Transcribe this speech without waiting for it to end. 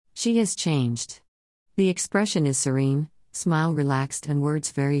She has changed. The expression is serene, smile relaxed, and words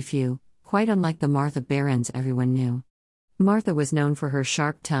very few, quite unlike the Martha Behrens everyone knew. Martha was known for her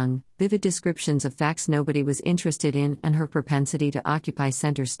sharp tongue, vivid descriptions of facts nobody was interested in, and her propensity to occupy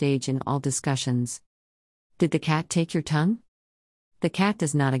center stage in all discussions. Did the cat take your tongue? The cat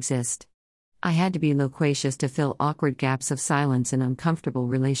does not exist. I had to be loquacious to fill awkward gaps of silence in uncomfortable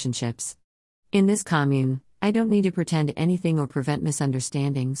relationships. In this commune, I don't need to pretend anything or prevent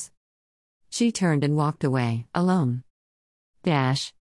misunderstandings. She turned and walked away, alone.